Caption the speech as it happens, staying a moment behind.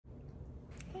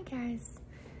Hey guys.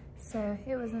 So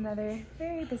it was another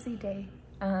very busy day,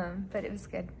 but it was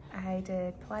good. I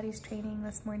did Pilates training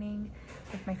this morning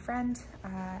with my friend,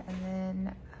 and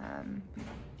then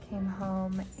came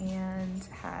home and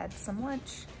had some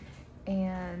lunch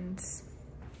and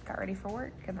got ready for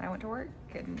work, and then I went to work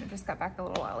and just got back a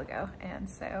little while ago. And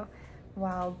so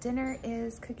while dinner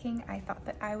is cooking, I thought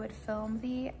that I would film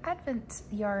the Advent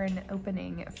yarn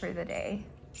opening for the day.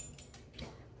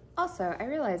 Also, I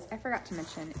realized I forgot to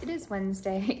mention, it is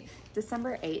Wednesday,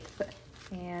 December 8th,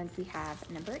 and we have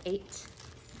number 8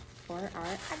 for our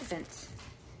Advent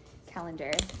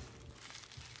calendar.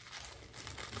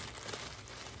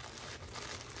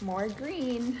 More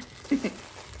green.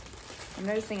 I'm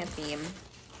noticing a theme.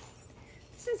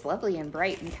 This is lovely and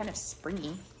bright and kind of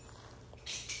springy.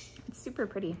 It's super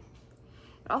pretty.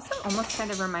 It also almost kind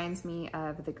of reminds me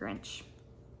of the Grinch,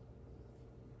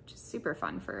 which is super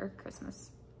fun for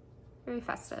Christmas. Very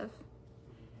festive.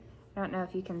 I don't know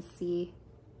if you can see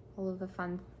all of the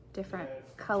fun different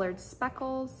colored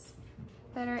speckles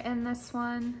that are in this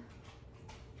one.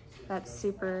 That's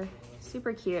super,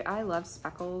 super cute. I love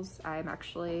speckles. I'm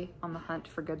actually on the hunt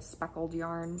for good speckled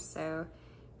yarn. So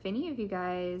if any of you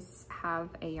guys have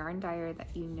a yarn dyer that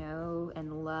you know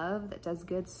and love that does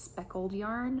good speckled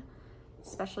yarn,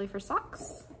 especially for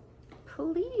socks,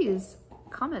 please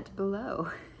comment below.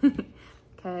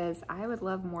 Because I would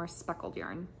love more speckled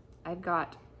yarn. I've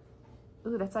got,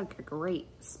 ooh, that's like a great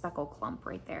speckle clump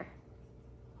right there.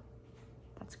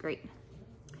 That's great.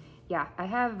 Yeah, I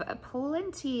have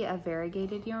plenty of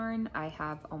variegated yarn. I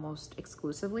have almost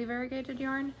exclusively variegated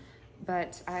yarn,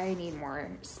 but I need more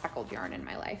speckled yarn in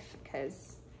my life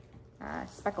because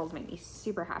speckles make me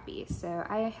super happy. So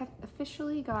I have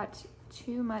officially got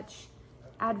too much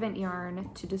Advent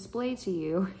yarn to display to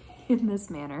you in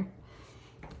this manner.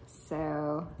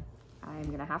 So I'm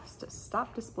gonna have to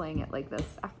stop displaying it like this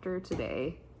after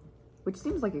today, which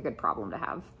seems like a good problem to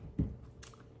have.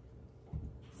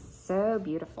 So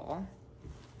beautiful.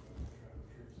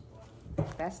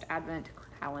 Best Advent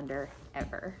calendar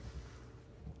ever.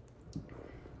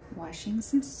 Washing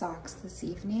some socks this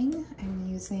evening. I'm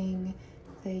using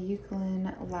the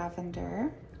Eucalyptus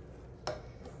lavender.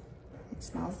 It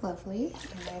smells lovely.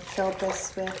 And I filled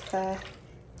this with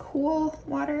cool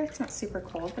water. It's not super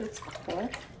cold, but it's cool.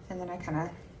 And then I kind of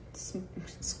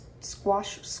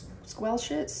splash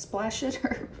it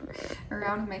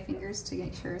around with my fingers to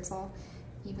make sure it's all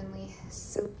evenly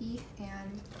soapy,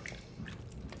 and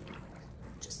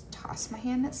just toss my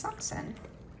hand knit socks in.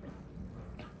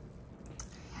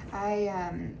 I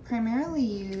primarily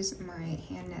use my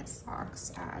hand knit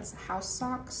socks as house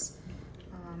socks,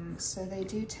 so they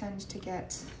do tend to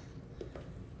get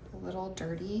a little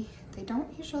dirty. They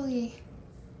don't usually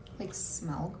like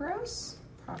smell gross,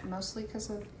 mostly because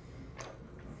of,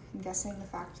 I'm guessing, the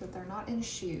fact that they're not in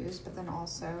shoes, but then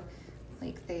also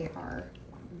like they are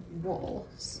wool,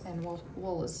 and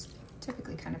wool is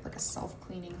typically kind of like a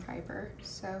self-cleaning fiber.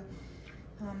 So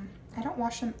I don't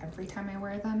wash them every time I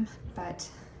wear them, but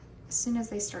as soon as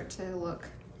they start to look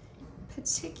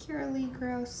particularly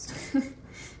gross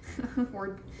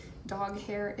or dog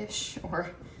hair-ish,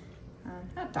 or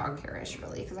not dog hair-ish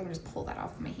really, because I can just pull that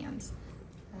off with my hands.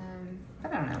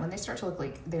 But I don't know, when they start to look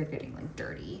like they're getting like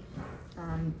dirty,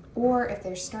 or if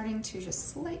they're starting to just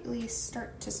slightly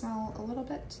start to smell a little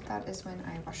bit, that is when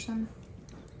I wash them.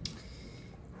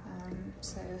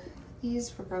 So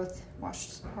these were both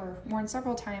washed or worn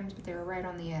several times, but they were right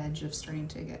on the edge of starting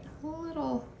to get a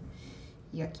little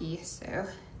yucky, so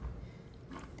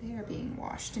they are being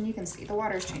washed. And you can see the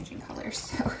water's changing colors,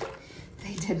 so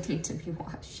they did need to be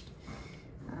washed.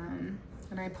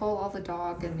 And I pull all the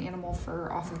dog and animal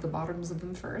fur off of the bottoms of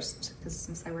them first, because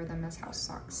since I wear them as house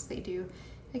socks, they do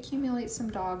accumulate some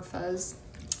dog fuzz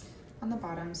on the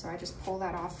bottom. So I just pull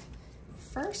that off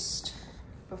first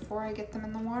before I get them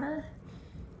in the water.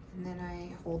 And then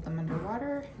I hold them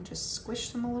underwater and just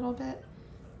squish them a little bit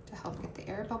to help get the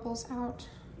air bubbles out.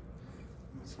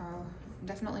 So I'm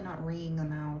definitely not wringing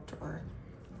them out or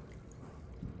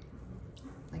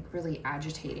like really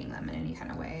agitating them in any kind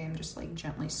of way. I'm just like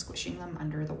gently squishing them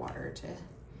under the water to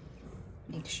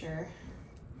make sure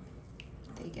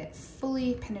they get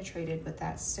fully penetrated with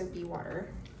that soapy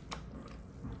water.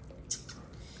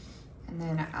 And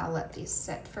then I'll let these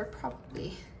sit for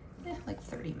probably like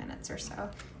 30 minutes or so.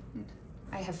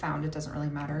 I have found it doesn't really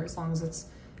matter as long as it's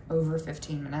over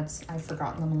 15 minutes. I've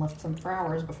forgotten them and left them for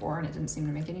hours before, and it didn't seem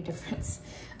to make any difference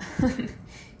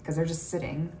because they're just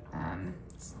sitting.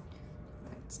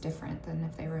 It's different than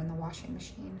if they were in the washing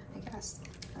machine, I guess,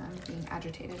 being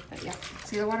agitated. But yeah,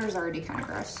 see, the water is already kind of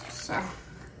gross, so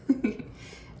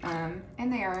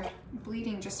And they are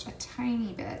bleeding just a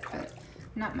tiny bit, but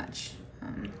not much.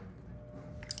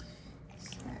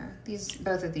 So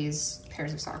both of these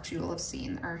pairs of socks you will have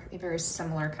seen are a very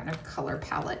similar kind of color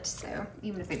palette. So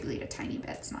even if they bleed a tiny bit,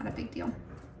 it's not a big deal.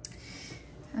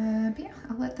 But yeah,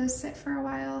 I'll let those sit for a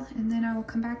while and then I will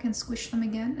come back and squish them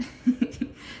again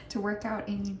to work out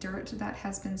any dirt that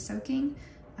has been soaking.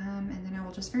 And then I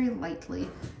will just very lightly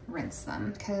rinse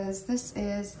them because this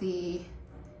is the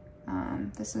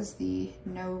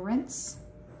no rinse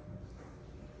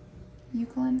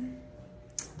Eucalyptus.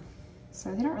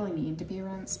 So they don't really need to be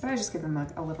rinsed, but I just give them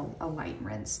a light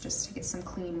rinse just to get some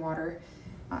clean water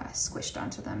squished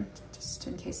onto them, just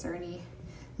in case there are any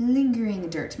lingering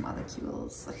dirt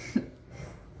molecules.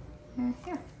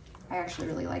 Yeah, I actually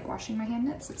really like washing my hand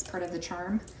knits. It's part of the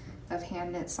charm of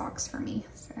hand knit socks for me.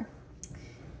 So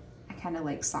I kind of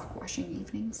like sock washing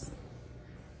evenings.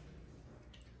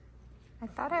 I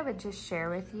thought I would just share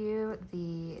with you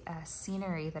the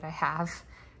scenery that I have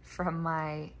from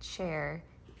my chair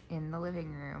in the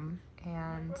living room.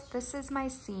 And this is my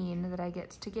scene that I get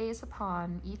to gaze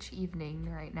upon each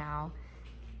evening right now.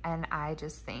 And I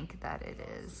just think that it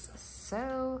is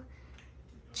so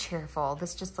cheerful.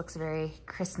 This just looks very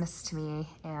Christmas to me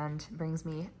and brings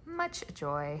me much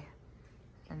joy.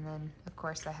 And then of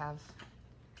course I have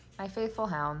my faithful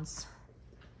hounds,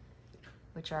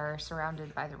 which are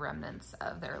surrounded by the remnants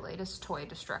of their latest toy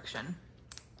destruction.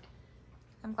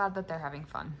 I'm glad that they're having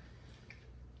fun.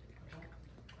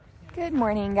 Good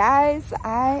morning, guys.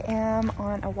 I am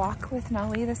on a walk with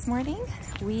Nolly this morning.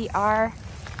 We are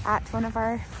at one of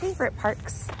our favorite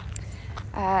parks.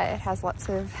 It has lots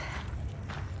of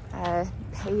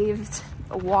paved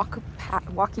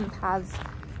walking paths,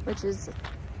 which is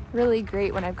really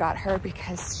great when I've got her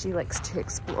because she likes to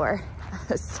explore.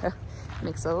 So it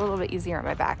makes it a little bit easier on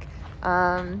my back.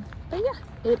 But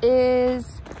yeah, it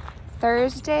is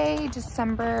Thursday,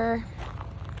 December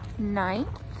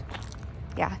 9th.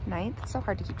 Yeah, 9th. It's so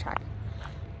hard to keep track.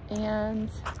 And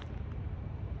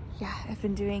yeah, I've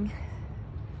been doing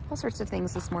all sorts of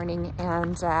things this morning.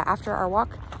 And after our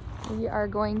walk, we are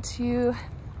going to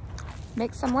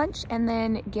make some lunch and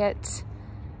then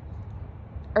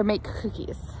make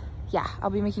cookies. Yeah, I'll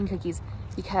be making cookies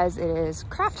because it is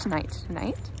craft night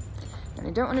tonight. And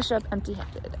I don't want to show up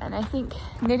empty-handed. And I think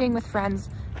knitting with friends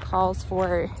calls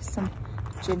for some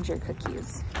ginger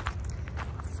cookies.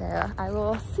 So I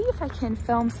will see if I can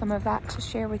film some of that to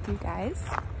share with you guys.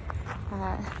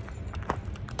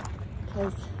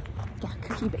 Because, yeah,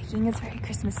 cookie baking is very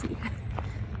Christmassy.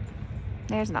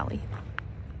 There's Nolly.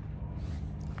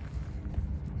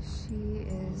 She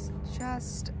is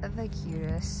just the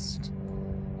cutest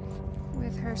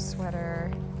with her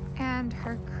sweater and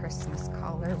her Christmas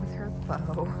collar with her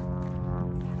bow.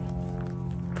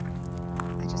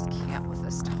 I just can't with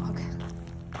this dog.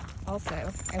 Also,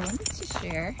 I wanted to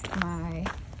share my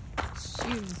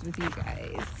shoes with you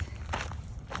guys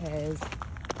because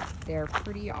they're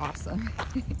pretty awesome.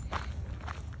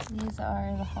 These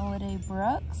are the Holiday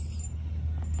Brooks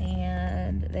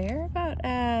and they're about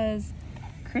as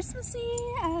Christmassy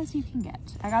as you can get.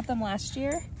 I got them last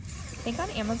year, I think on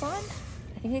Amazon.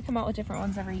 I think they come out with different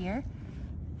ones every year.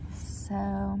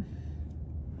 So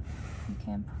you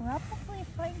can probably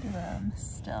find them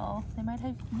still. They might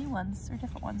have new ones or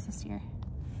different ones this year,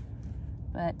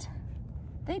 but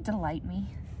they delight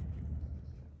me.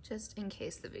 Just in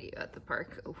case the video at the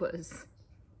park was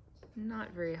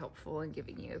not very helpful in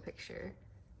giving you a picture,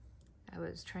 I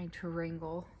was trying to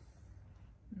wrangle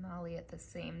Nolly at the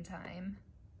same time.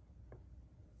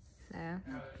 So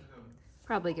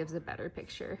probably gives a better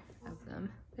picture of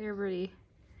them. They're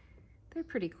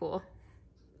pretty cool.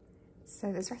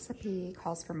 So this recipe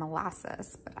calls for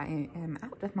molasses, but I am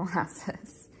out of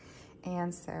molasses.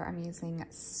 And so I'm using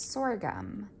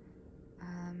sorghum.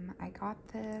 I got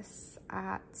this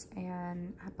at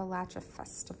an Appalachia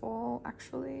festival,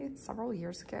 actually, several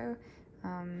years ago,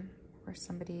 where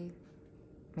somebody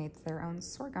made their own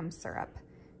sorghum syrup.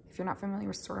 If you're not familiar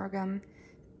with sorghum,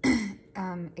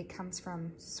 it comes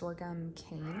from sorghum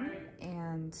cane,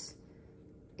 and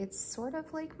it's sort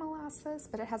of like molasses,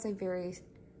 but it has a very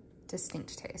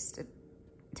distinct taste. It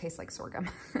tastes like sorghum.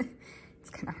 It's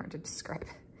kind of hard to describe.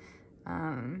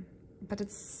 But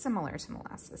it's similar to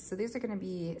molasses. So these are gonna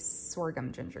be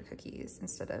sorghum ginger cookies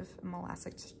instead of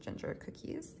molasses ginger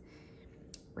cookies.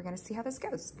 We're gonna see how this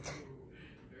goes.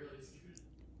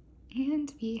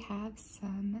 And we have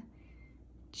some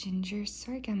ginger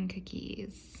sorghum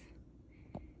cookies.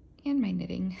 And my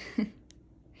knitting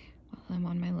while I'm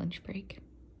on my lunch break.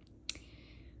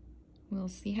 We'll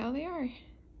see how they are.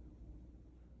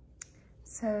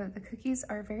 So the cookies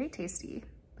are very tasty,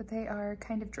 but they are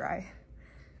kind of dry.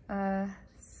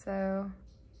 So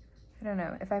I don't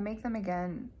know, if I make them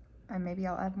again, maybe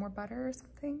I'll add more butter or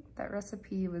something. That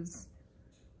recipe was,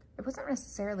 it wasn't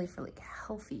necessarily for like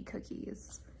healthy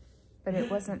cookies, but it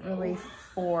wasn't really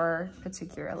for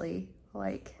particularly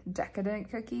like decadent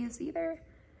cookies either.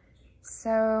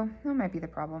 So that might be the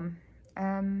problem.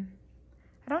 I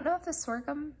don't know if the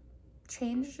sorghum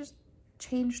changed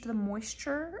the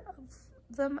moisture of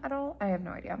them at all. I have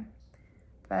no idea,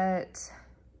 but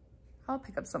I'll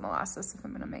pick up some molasses if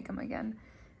I'm gonna make them again,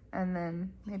 and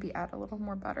then maybe add a little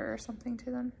more butter or something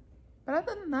to them. But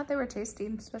other than that, they were tasty,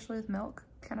 especially with milk.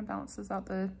 Kind of balances out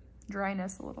the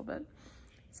dryness a little bit.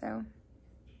 So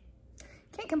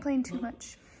can't complain too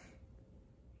much.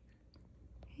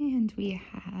 And we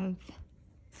have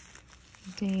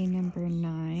day number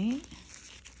 9.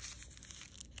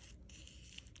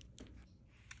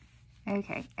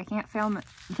 Okay, I can't film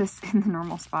this in the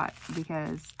normal spot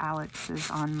because Alex is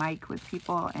on mic with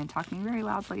people and talking very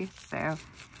loudly, so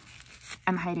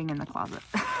I'm hiding in the closet.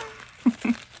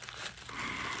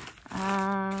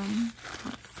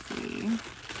 Let's see.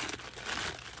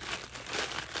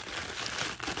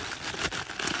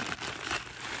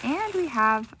 And we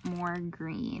have more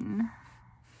green.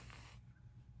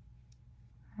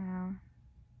 Oh,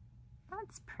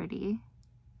 that's pretty.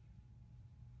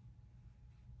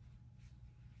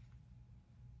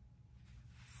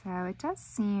 So it does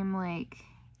seem like,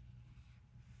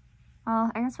 well,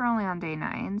 I guess we're only on day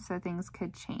 9, so things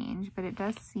could change, but it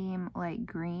does seem like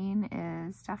green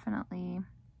is definitely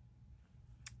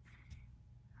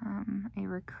a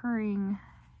recurring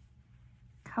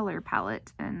color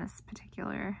palette in this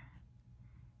particular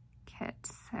kit.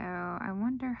 So I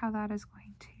wonder how that is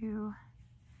going to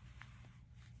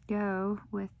go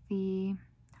with the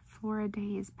Flora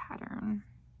Days pattern.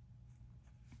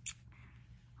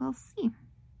 We'll see.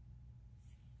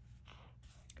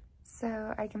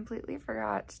 So I completely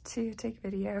forgot to take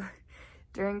video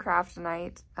during craft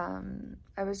night.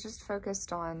 I was just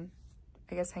focused on,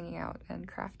 I guess, hanging out and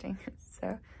crafting, so,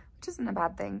 which isn't a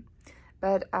bad thing.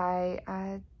 But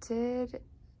I did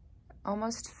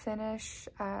almost finish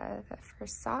the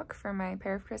first sock for my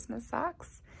pair of Christmas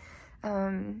socks.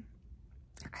 I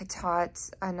taught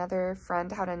another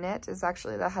friend how to knit. Is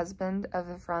actually the husband of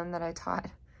the friend that I taught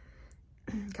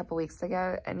a couple weeks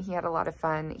ago, and he had a lot of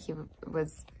fun.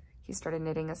 He started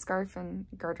knitting a scarf and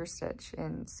garter stitch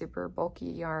in super bulky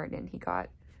yarn, and he got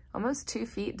almost 2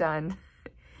 feet done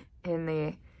in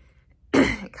the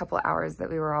couple hours that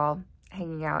we were all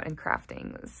hanging out and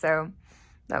crafting. So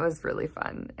that was really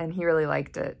fun, and he really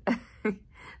liked it.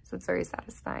 So it's very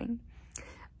satisfying.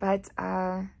 But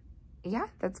yeah,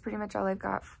 that's pretty much all I've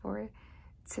got for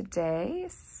today.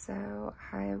 So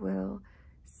I will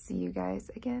see you guys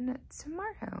again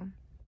tomorrow.